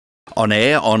on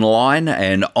air, online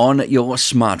and on your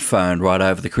smartphone right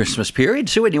over the Christmas period.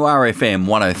 2NURFM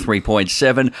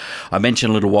 103.7. I mentioned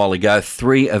a little while ago,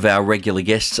 3 of our regular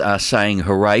guests are saying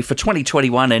hooray for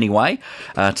 2021 anyway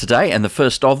today, and the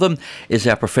first of them is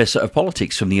our Professor of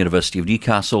Politics from the University of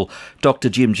Newcastle, Dr.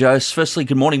 Jim Jose. Firstly,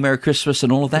 good morning, Merry Christmas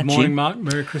and all of that, Jim. Good morning, Mark.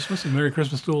 Merry Christmas, and Merry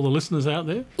Christmas to all the listeners out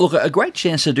there. Look, a great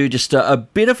chance to do just a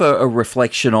bit of a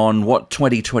reflection on what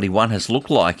 2021 has looked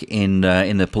like in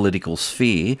the political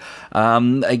sphere.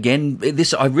 Again,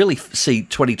 I really see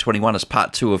 2021 as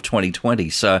part 2 of 2020,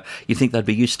 so you think they'd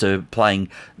be used to playing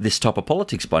this type of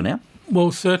politics by now?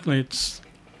 Well, certainly it's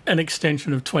an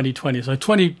extension of 2020. So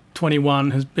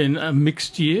 2021 has been a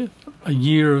mixed year, a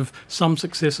year of some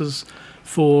successes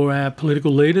for our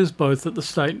political leaders, both at the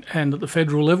state and at the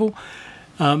federal level.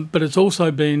 But it's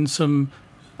also been some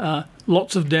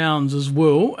lots of downs as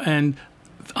well, and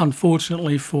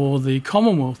unfortunately for the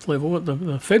Commonwealth level, at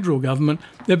the federal government,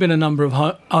 there have been a number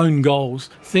of own goals,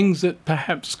 things that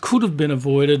perhaps could have been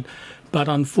avoided, but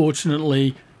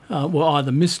unfortunately were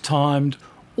either mistimed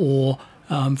or,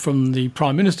 from the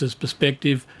Prime Minister's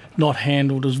perspective, not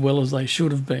handled as well as they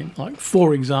should have been. Like,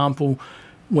 for example,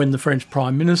 when the French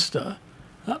Prime Minister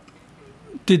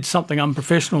did something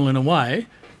unprofessional in a way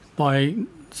by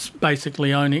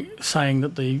basically only saying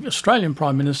that the Australian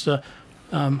Prime Minister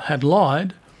had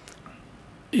lied,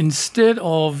 instead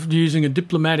of using a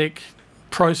diplomatic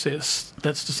process,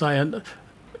 that's to say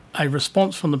a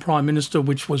response from the Prime Minister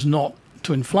which was not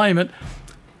to inflame it,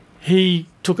 he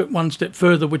took it one step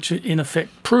further, which in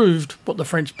effect proved what the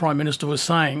French Prime Minister was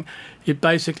saying. It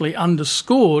basically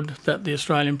underscored that the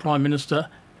Australian Prime Minister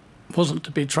wasn't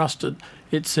to be trusted,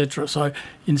 etc. So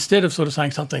instead of sort of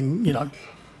saying something,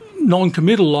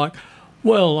 non-committal like,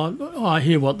 well, I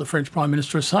hear what the French Prime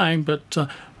Minister is saying, but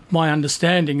my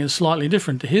understanding is slightly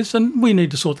different to his, and we need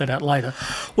to sort that out later.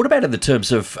 What about in the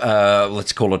terms of,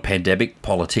 let's call it pandemic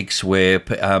politics, where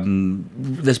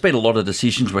there's been a lot of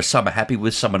decisions where some are happy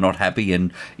with, some are not happy,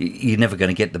 and you're never going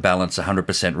to get the balance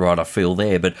 100% right, I feel,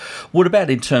 there. But what about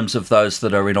in terms of those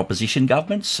that are in opposition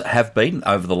governments, have been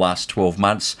over the last 12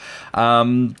 months?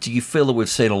 Do you feel that we've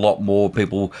seen a lot more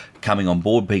people coming on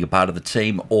board, being a part of the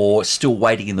team, or still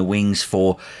waiting in the wings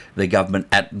for the government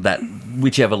at that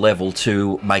whichever level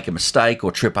to make a mistake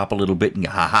or trip up a little bit and go,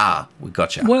 ha, we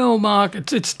got you? Well, Mark,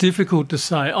 it's difficult to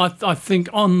say. I think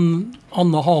on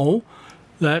the whole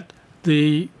that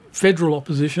the federal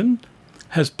opposition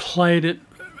has played it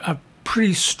a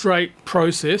pretty straight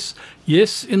process.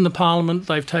 Yes, in the Parliament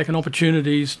they've taken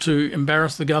opportunities to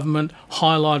embarrass the government,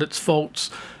 highlight its faults,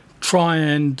 try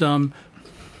and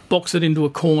box it into a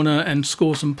corner and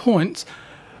score some points.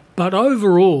 But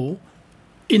overall,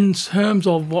 in terms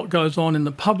of what goes on in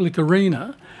the public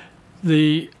arena,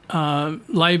 the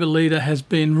Labor leader has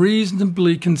been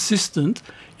reasonably consistent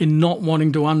in not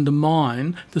wanting to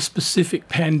undermine the specific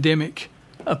pandemic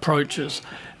approaches,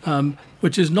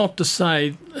 which is not to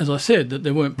say, as I said, that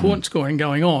there weren't point scoring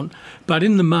going on, but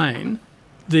in the main,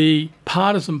 the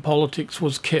partisan politics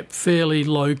was kept fairly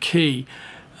low key.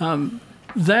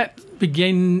 That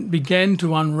began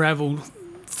to unravel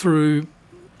through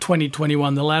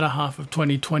 2021, the latter half of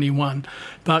 2021.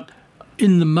 But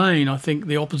in the main, I think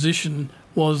the opposition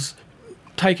was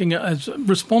taking as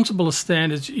responsible a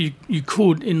stand as you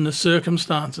could in the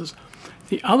circumstances.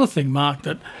 The other thing, Mark,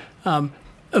 that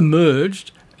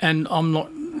emerged, and I'm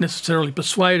not necessarily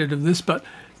persuaded of this, but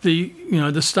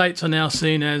the states are now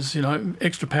seen as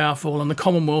extra powerful, and the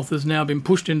Commonwealth has now been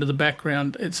pushed into the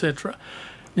background, etc.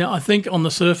 Now, I think on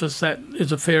the surface that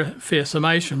is a fair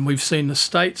summation. We've seen the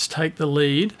states take the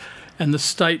lead and the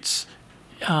states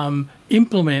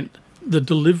implement the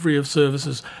delivery of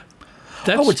services.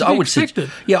 That's I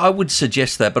would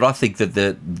suggest that, but I think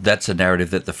that that's a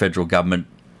narrative that the federal government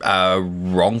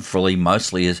wrongfully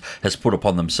mostly has put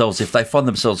upon themselves. If they find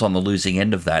themselves on the losing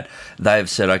end of that, they've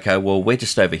said, okay, well, we're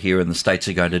just over here and the states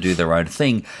are going to do their own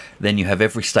thing. Then you have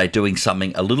every state doing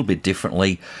something a little bit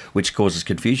differently, which causes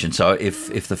confusion. So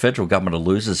if the federal government are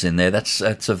losers in there, that's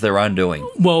of their own doing.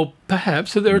 Well,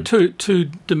 perhaps. So there are two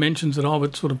dimensions that I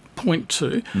would sort of point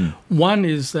to. One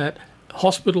is that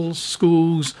hospitals,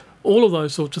 schools, all of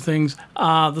those sorts of things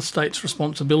are the state's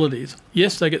responsibilities.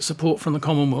 Yes, they get support from the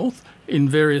Commonwealth in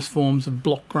various forms of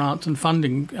block grants and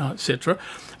funding, etc.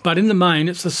 But in the main,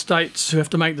 it's the states who have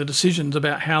to make the decisions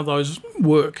about how those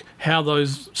work, how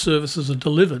those services are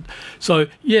delivered. So,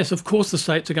 yes, of course the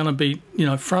states are going to be,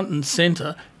 front and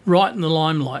centre, right in the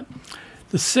limelight.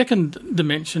 The second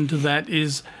dimension to that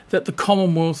is that the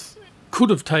Commonwealth could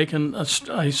have taken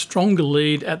a stronger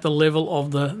lead at the level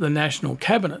of the National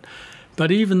Cabinet. But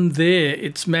even there,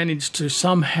 it's managed to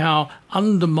somehow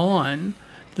undermine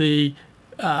the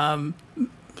shall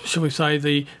we say,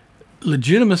 the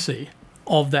legitimacy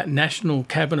of that national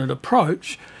cabinet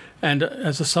approach, and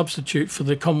as a substitute for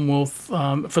the Commonwealth,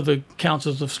 for the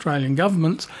councils of Australian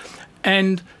governments.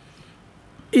 And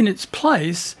in its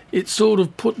place, it sort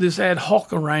of put this ad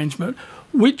hoc arrangement,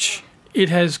 which it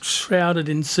has shrouded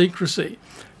in secrecy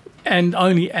and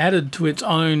only added to its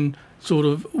own sort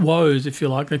of woes, if you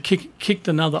like. They kicked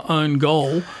another own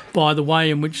goal by the way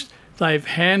in which they've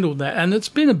handled that. And it's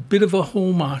been a bit of a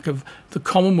hallmark of the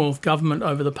Commonwealth government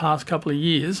over the past couple of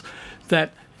years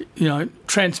that, you know,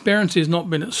 transparency has not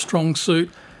been its strong suit,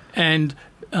 and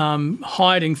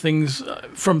hiding things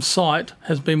from sight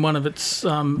has been one of its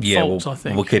faults, I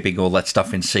think. Well, keeping all that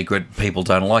stuff in secret, people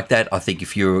don't like that. I think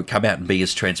if you come out and be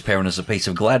as transparent as a piece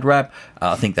of glad wrap,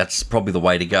 I think that's probably the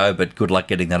way to go, but good luck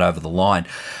getting that over the line.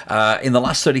 In the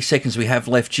last 30 seconds we have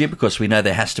left, Jim, because we know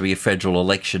there has to be a federal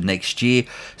election next year.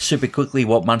 Super quickly,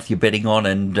 what month you're betting on,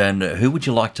 and who would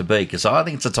you like to be? Because I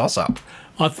think it's a toss-up.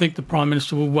 I think the Prime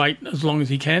Minister will wait as long as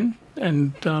he can.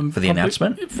 And for the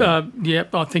announcement?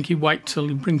 I think he wait till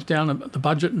he brings down the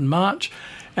budget in March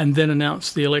and then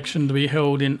announce the election to be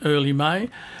held in early May.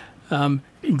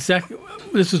 Exactly.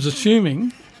 This is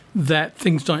assuming that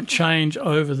things don't change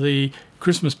over the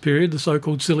Christmas period, the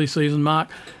so-called silly season mark,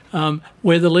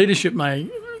 where the leadership may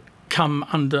come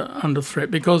under threat,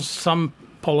 because some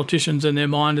politicians in their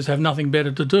minders have nothing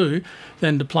better to do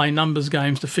than to play numbers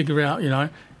games to figure out, you know,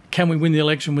 can we win the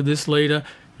election with this leader?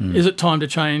 Is it time to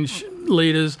change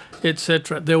leaders,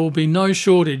 etc.? There will be no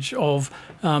shortage of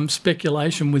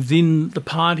speculation within the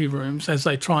party rooms as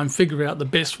they try and figure out the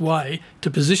best way to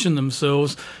position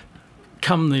themselves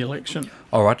come the election.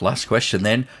 All right, last question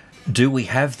then. Do we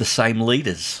have the same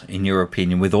leaders, in your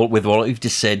opinion, with what you've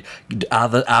just said?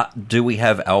 Do we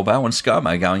have Albo and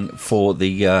ScoMo going for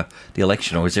the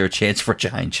election, or is there a chance for a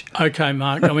change? Okay,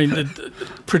 Mark. I mean, the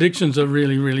predictions are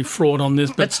really, really fraught on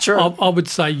this. But that's true. I would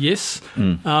say yes,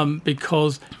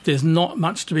 because there's not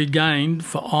much to be gained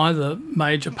for either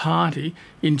major party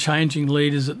in changing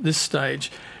leaders at this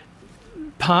stage.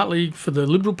 Partly for the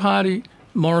Liberal Party,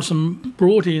 Morrison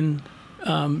brought in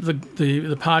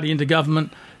the party into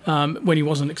government when he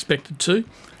wasn't expected to.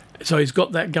 So he's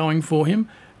got that going for him.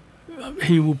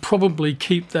 He will probably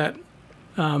keep that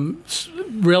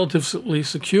relatively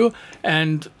secure,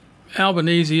 and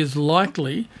Albanese is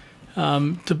likely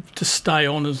to stay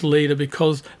on as leader,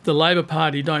 because the Labor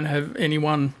Party don't have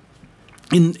anyone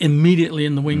immediately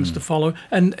in the wings to follow.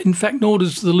 And in fact, nor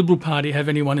does the Liberal Party have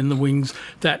anyone in the wings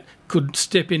that could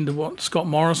step into what Scott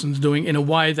Morrison's doing in a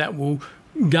way that will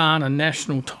garner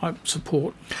national type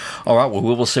support. All right, well,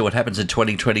 we'll see what happens in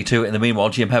 2022. In the meanwhile,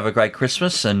 Jim, have a great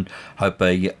Christmas, and hope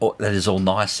that is all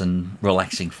nice and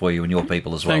relaxing for you and your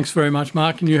people as well. Thanks very much,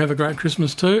 Mark, and you have a great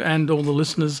Christmas too, and all the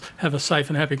listeners have a safe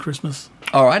and happy Christmas.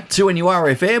 All right,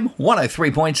 2NURFM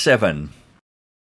 103.7.